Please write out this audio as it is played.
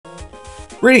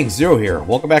Greetings, Zero here.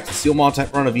 Welcome back to Steel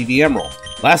Monotype run of Eevee Emerald.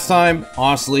 Last time,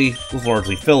 honestly, was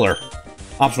largely filler.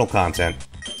 Optional content.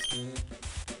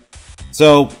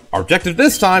 So, our objective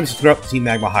this time is to clear up the Team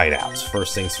Magma Hideout.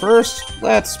 First things first,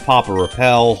 let's pop a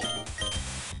repel.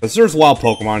 Because there's wild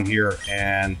Pokemon here,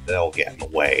 and they'll get in the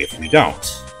way if we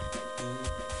don't.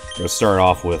 We're going to start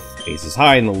off with Aces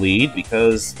High in the lead,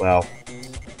 because, well,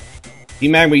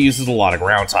 Team Magma uses a lot of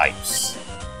ground types.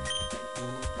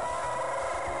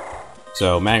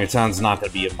 So Magneton's not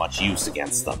going to be of much use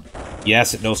against them.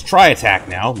 Yes, it knows Tri-Attack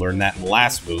now, learned that in the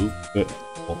last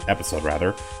episode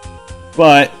rather.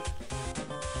 But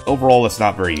overall it's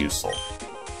not very useful.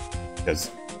 Because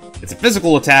it's a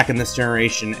physical attack in this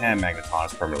generation, and Magneton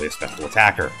is primarily a special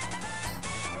attacker.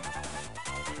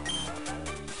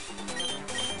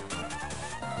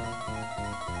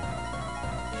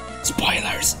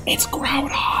 Spoilers, it's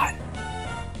Groudon!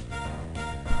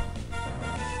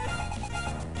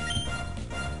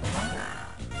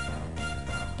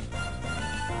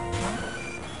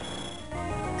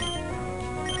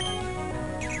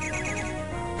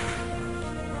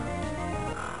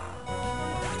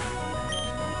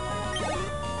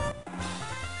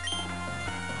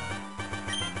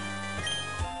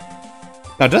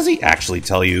 Now, does he actually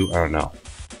tell you? I don't know.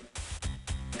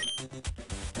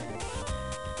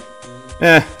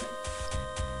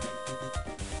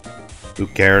 Who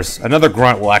cares? Another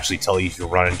grunt will actually tell you if you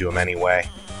run into him anyway.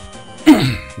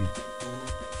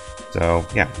 So,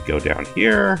 yeah, we go down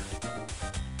here.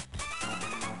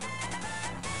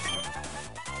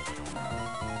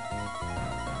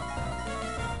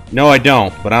 No, I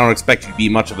don't, but I don't expect you to be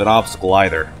much of an obstacle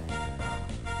either.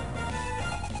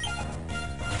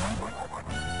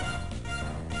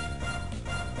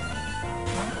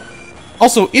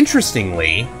 Also,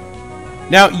 interestingly,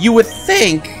 now you would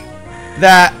think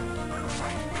that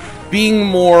being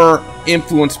more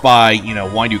influenced by, you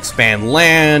know, wanting to expand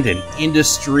land and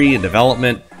industry and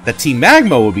development, that Team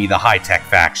Magma would be the high-tech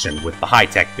faction with the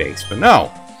high-tech base, but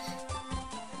no.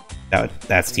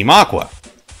 That's Team Aqua.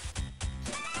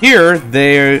 Here,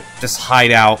 they just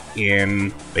hide out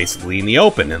in, basically in the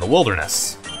open, in the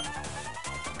wilderness.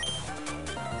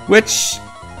 Which,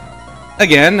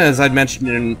 again, as I'd mentioned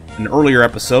in an earlier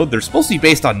episode, they're supposed to be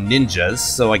based on ninjas,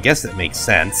 so I guess that makes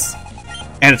sense.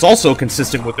 And it's also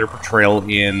consistent with their portrayal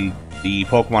in the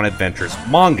Pokemon Adventures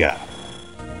manga,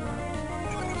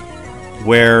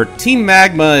 where Team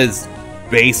Magma is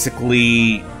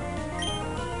basically,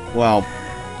 well,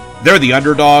 they're the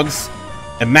underdogs,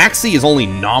 and Maxie is only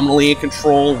nominally in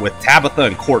control, with Tabitha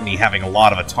and Courtney having a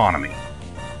lot of autonomy.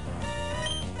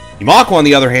 Team Aqua, on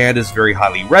the other hand, is very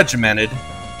highly regimented,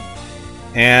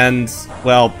 and,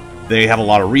 well, they have a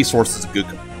lot of resources and good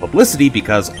publicity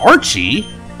because Archie,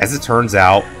 as it turns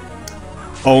out,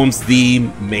 owns the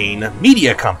main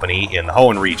media company in the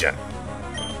Hoenn region.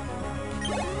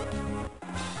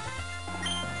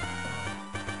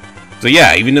 So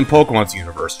yeah, even in Pokemon's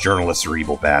universe, journalists are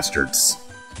evil bastards.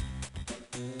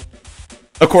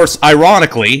 Of course,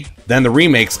 ironically, then the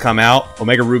remakes come out,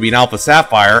 Omega Ruby and Alpha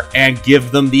Sapphire, and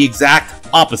give them the exact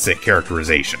opposite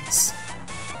characterizations.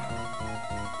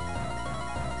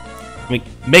 I mean,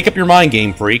 make up your mind,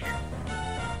 Game Freak.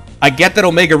 I get that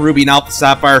Omega Ruby and Alpha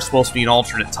Sapphire are supposed to be an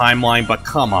alternate timeline, but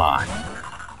come on.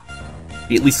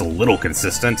 Be at least a little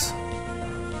consistent.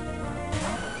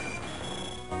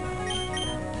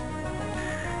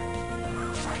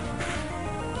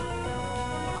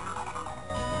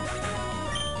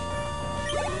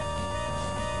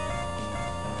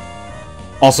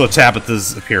 Also,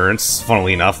 Tabitha's appearance,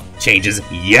 funnily enough, changes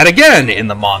yet again in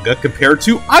the manga compared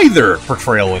to either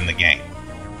portrayal in the game.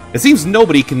 It seems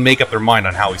nobody can make up their mind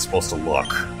on how he's supposed to look.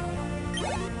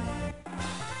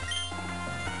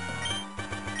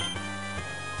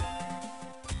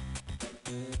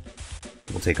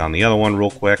 We'll take on the other one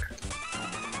real quick.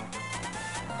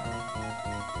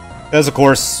 As of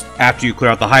course, after you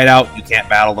clear out the hideout, you can't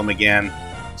battle them again.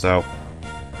 So,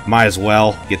 might as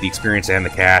well get the experience and the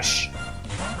cash.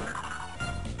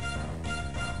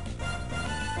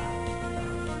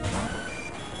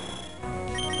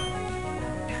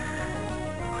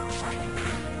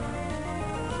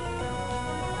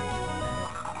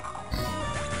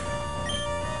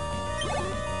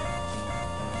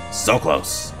 So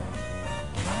close.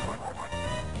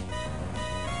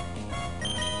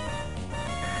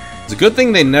 It's a good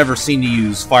thing they never seem to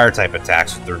use fire-type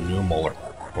attacks with their Numel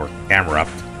or Camera Up,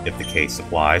 if the case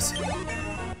applies.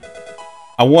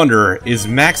 I wonder, is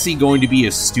Maxie going to be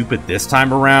as stupid this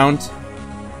time around?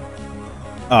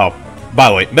 Oh, by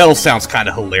the way, Metal sounds kind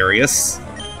of hilarious.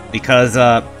 Because,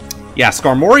 yeah,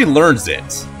 Skarmory learns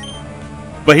it.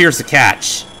 But here's the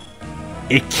catch.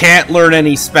 it can't learn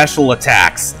any special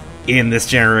attacks in this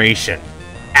generation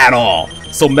at all.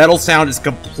 So Metal Sound is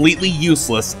completely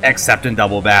useless except in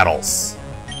double battles.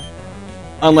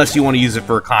 Unless you want to use it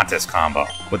for a contest combo,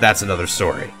 but that's another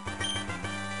story.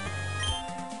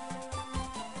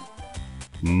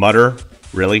 Mutter?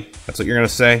 Really? That's what you're gonna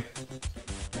say?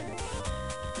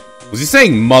 Was he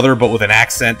saying mother but with an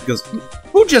accent? Because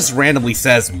who just randomly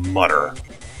says mutter?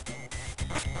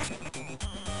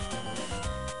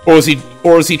 Or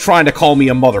is he trying to call me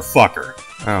a motherfucker?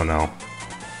 I don't know.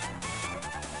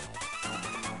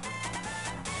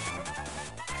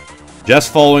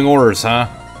 Just following orders, huh?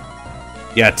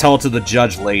 Yeah, tell it to the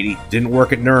judge, lady. Didn't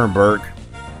work at Nuremberg.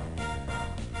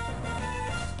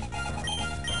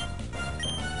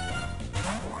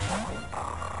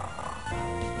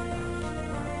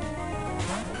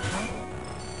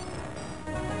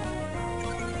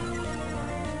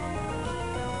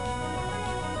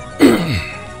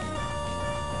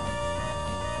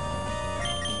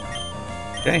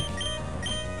 Okay.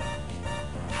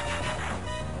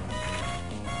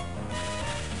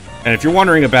 And if you're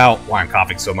wondering about why I'm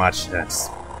coughing so much, that's,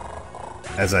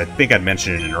 as I think I'd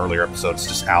mentioned in an earlier episode, it's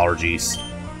just allergies.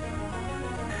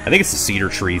 I think it's the cedar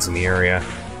trees in the area.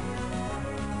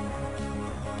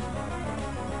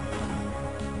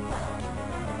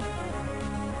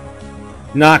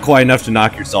 Not quite enough to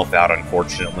knock yourself out,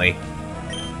 unfortunately.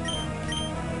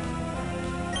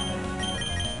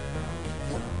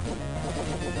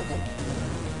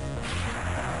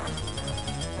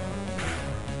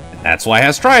 That's why it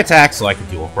has Tri-Attack, so I can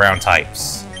deal with ground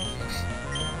types.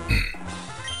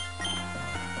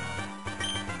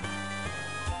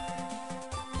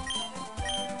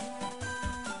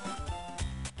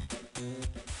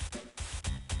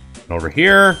 And over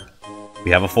here,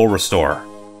 we have a full restore.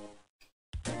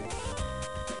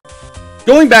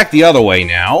 Going back the other way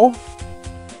now.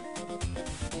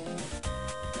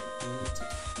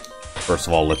 First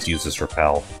of all, let's use this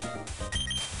repel.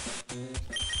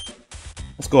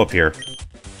 Let's go up here.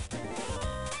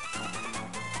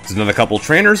 There's another couple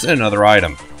trainers and another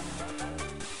item.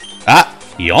 Ah!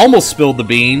 He almost spilled the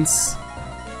beans.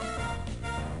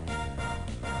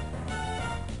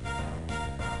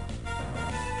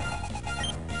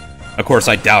 Of course,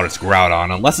 I doubt it's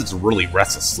Groudon, unless it's a really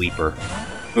restless sleeper.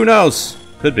 Who knows?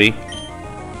 Could be.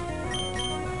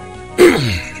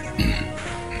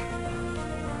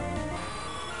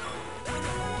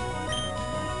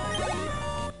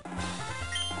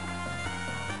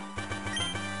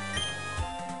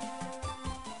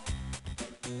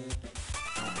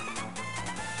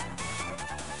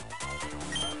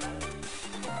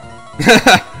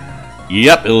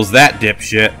 Yep, it was that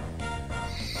dipshit.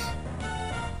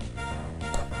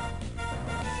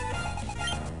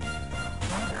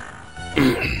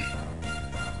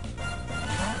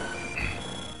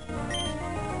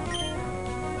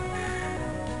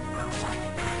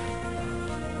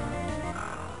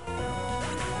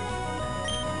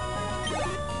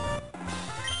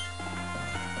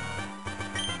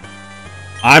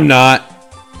 I'm not.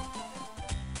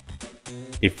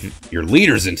 If your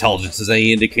leader's intelligence is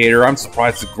any indicator, I'm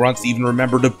surprised the grunts even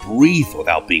remember to breathe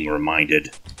without being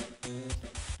reminded.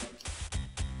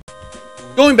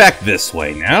 Going back this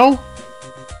way now.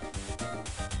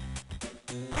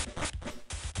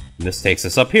 And this takes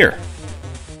us up here.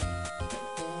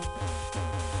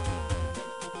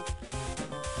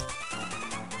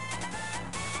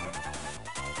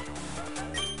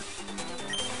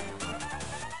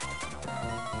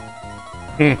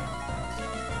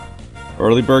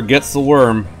 Early bird gets the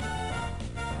worm.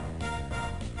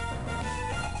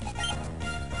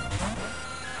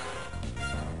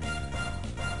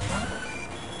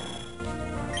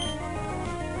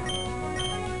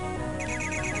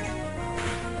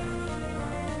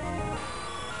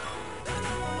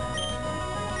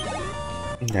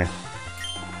 Okay.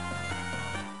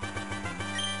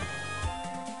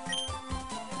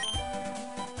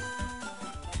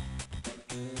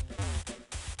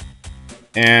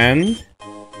 And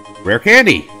rare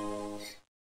candy.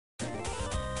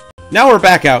 Now we're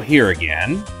back out here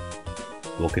again.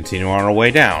 We'll continue on our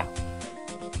way down.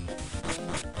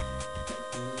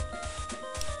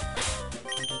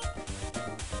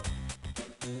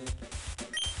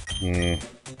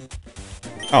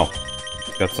 Oh,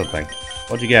 got something.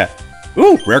 What'd you get?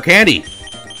 Ooh, rare candy.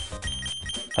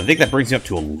 I think that brings you up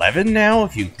to 11 now,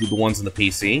 if you include the ones in the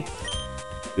PC.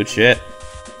 Good shit.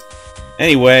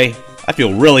 Anyway, I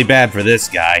feel really bad for this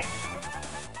guy.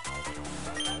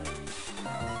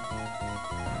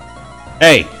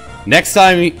 Hey, next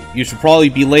time you should probably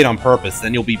be late on purpose,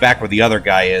 then you'll be back where the other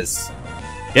guy is.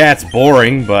 Yeah, it's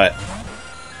boring, but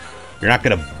you're not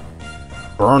gonna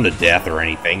burn to death or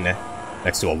anything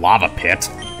next to a lava pit.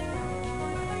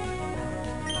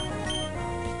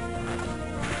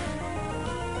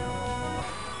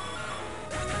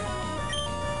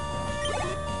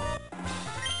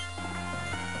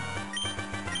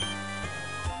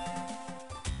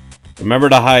 Remember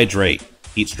to hydrate.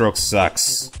 Heat stroke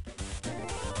sucks.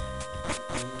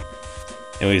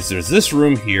 Anyways, there's this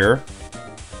room here.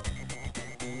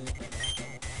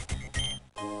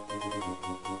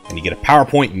 And you get a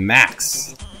PowerPoint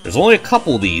Max. There's only a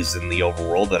couple of these in the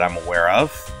overworld that I'm aware of.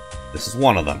 This is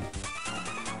one of them.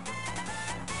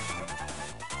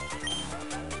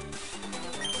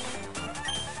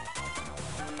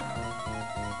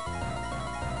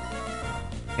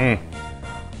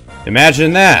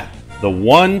 Imagine that. The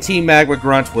one Team Magma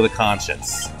grunt with a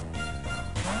conscience.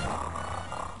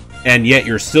 And yet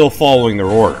you're still following their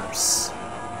orders.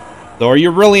 So are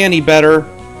you really any better?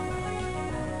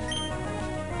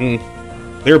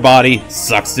 Clear body.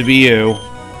 Sucks to be you.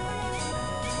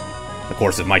 Of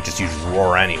course, it might just use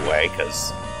Roar anyway,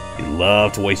 because you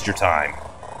love to waste your time.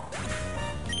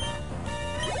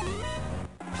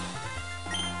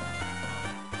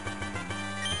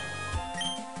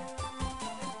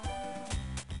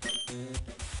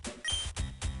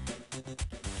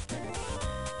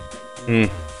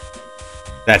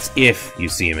 That's if you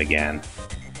see him again.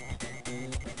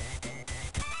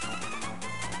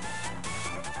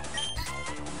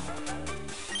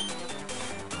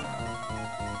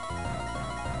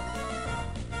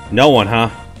 No one, huh?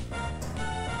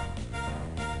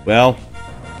 Well,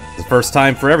 it's the first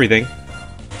time for everything.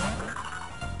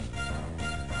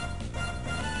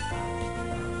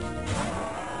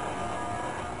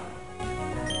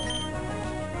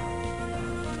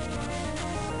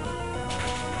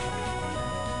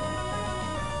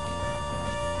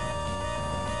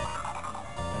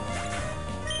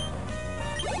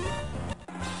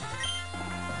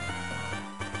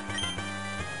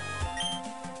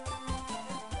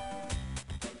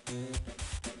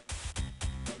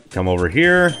 Come over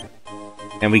here,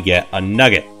 and we get a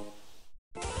nugget.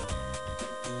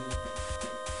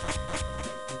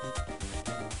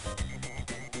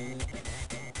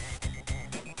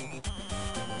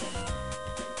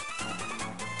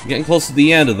 Getting close to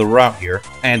the end of the route here,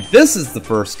 and this is the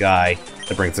first guy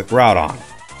that brings the Groudon.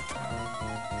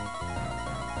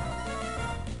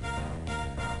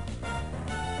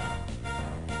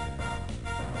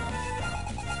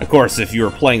 Of course, if you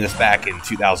were playing this back in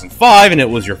 2005 and it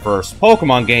was your first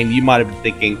Pokemon game, you might have been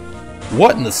thinking,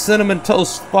 what in the cinnamon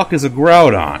toast fuck is a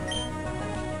Groudon?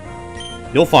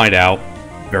 You'll find out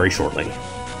very shortly.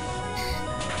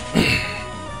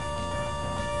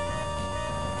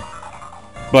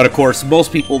 But of course,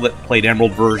 most people that played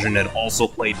Emerald version had also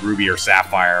played Ruby or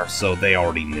Sapphire, so they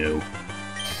already knew.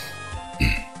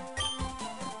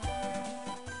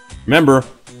 Remember,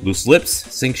 loose lips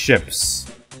sink ships.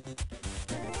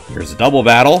 Here's a double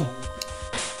battle.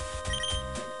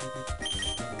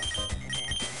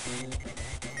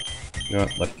 You know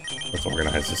what? Let's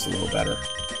organize this a little better.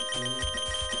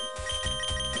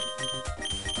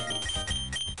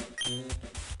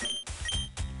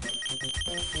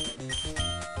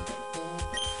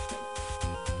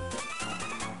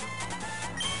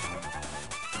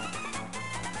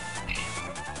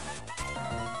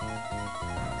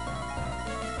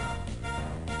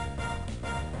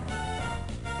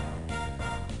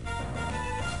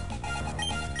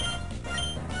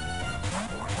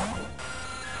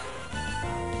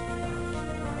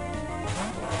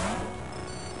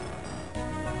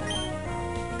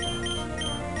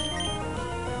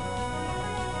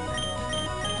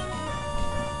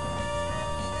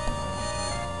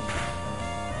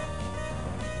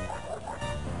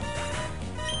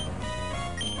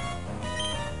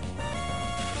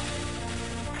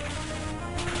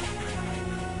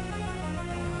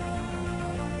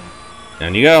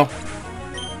 Down you go.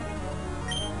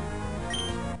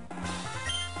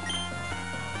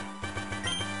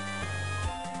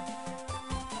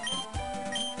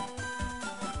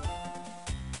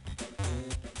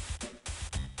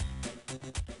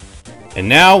 And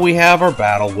now we have our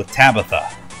battle with Tabitha.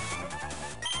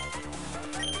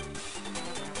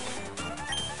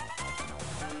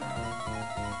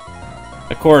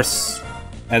 Of course,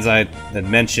 as I had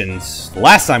mentioned the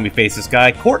last time we faced this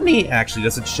guy, Courtney actually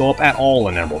doesn't show up at all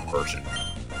in Emerald version.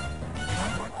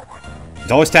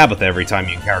 It's always Tabitha every time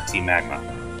you encounter Team Magma.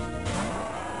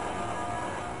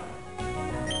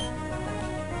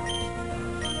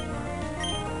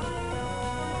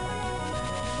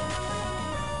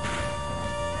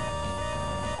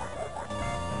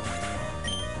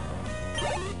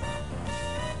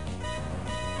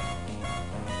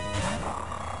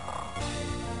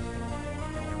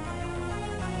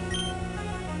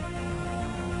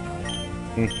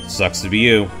 Sucks to be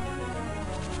you.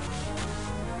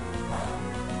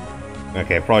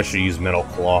 Okay, probably should use Metal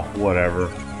Claw.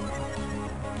 Whatever.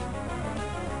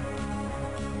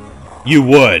 You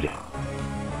would.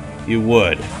 You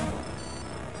would.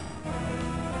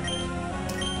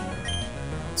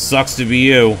 Sucks to be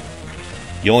you.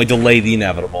 You only delay the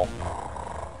inevitable.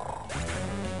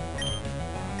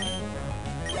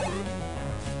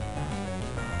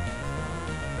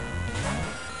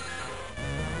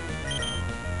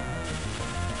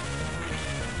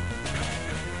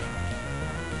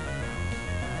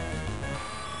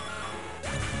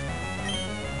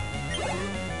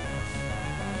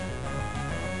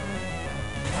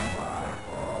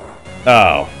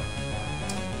 Oh.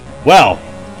 Well.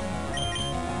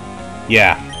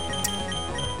 Yeah.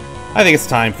 I think it's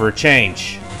time for a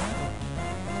change.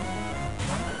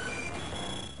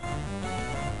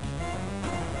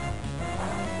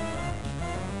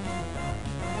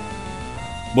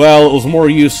 Well, it was more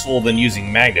useful than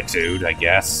using Magnitude, I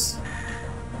guess.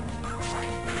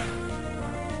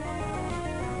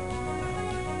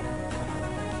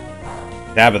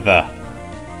 Tabitha.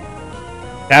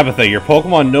 Tabitha, your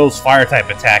Pokemon knows Fire-type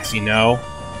attacks, you know.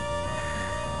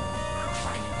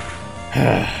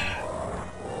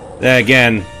 Then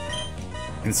again,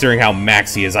 considering how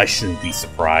Maxie is, I shouldn't be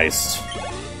surprised.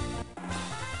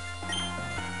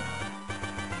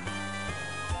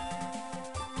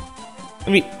 I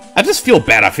mean, I just feel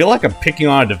bad. I feel like I'm picking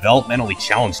on a developmentally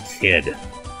challenged kid.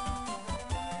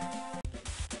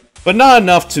 But not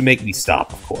enough to make me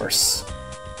stop, of course.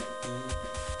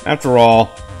 After all,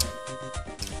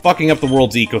 fucking up the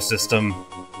world's ecosystem.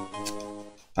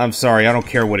 I'm sorry, I don't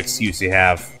care what excuse you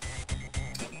have.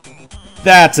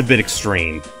 That's a bit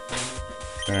extreme.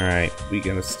 Alright, we're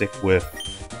gonna stick with...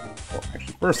 Well,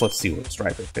 actually, first let's see what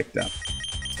Striper picked up.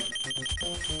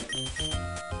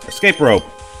 Escape rope.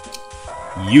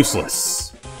 Useless.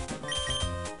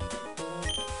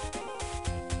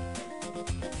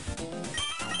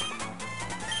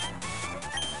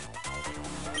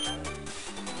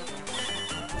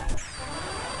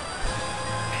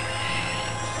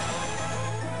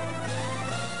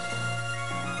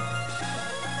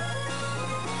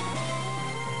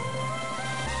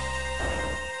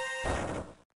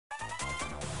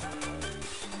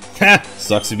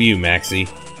 Sucks to be you, Maxie.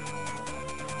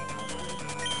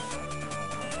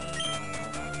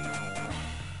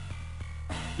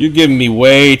 You're giving me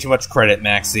way too much credit,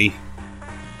 Maxie.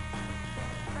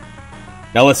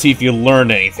 Now let's see if you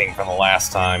learned anything from the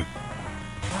last time.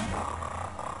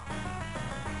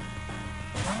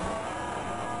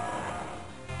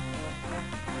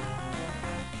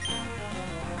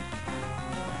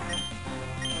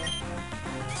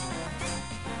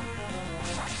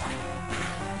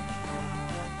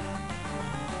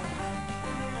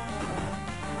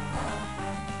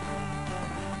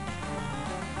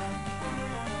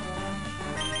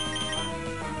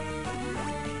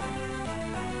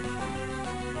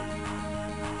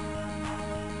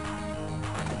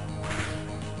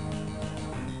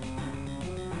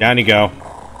 Down you go.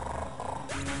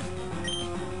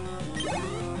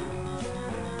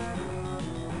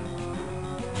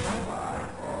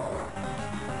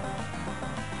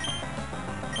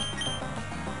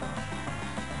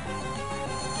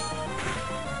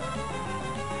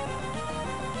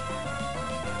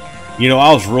 You know,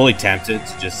 I was really tempted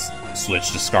to just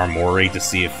switch to Skarmory to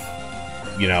see if,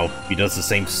 you know, he does the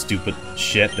same stupid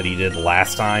shit that he did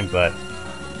last time, but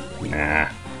nah.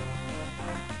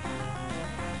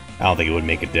 I don't think it would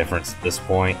make a difference at this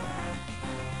point.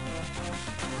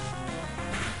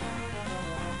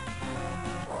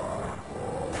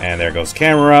 And there goes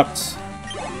Camerupt.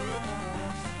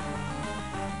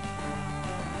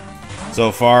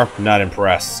 So far, not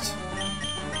impressed.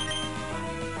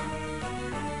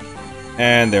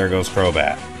 And there goes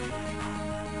Crobat.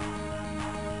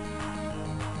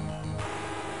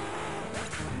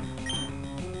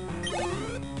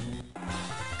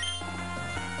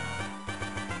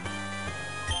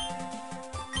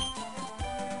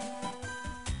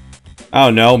 I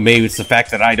don't know, maybe it's the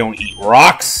fact that I don't eat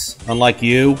rocks, unlike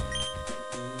you.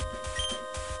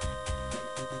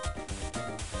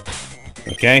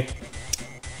 Okay.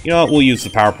 You know what, we'll use the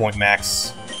PowerPoint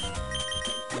Max.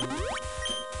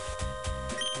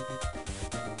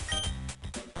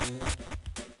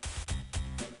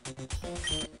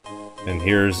 And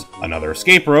here's another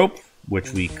escape rope,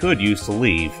 which we could use to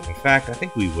leave. In fact, I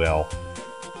think we will.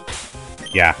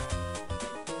 Yeah.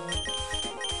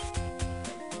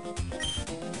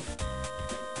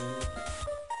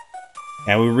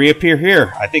 And we reappear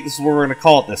here. I think this is what we're going to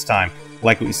call it this time.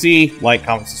 Like what you see, like,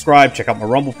 comment, subscribe, check out my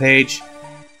Rumble page.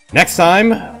 Next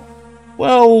time,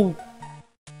 well,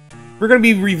 we're going to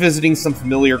be revisiting some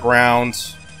familiar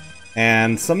ground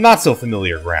and some not so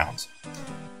familiar ground.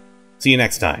 See you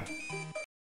next time.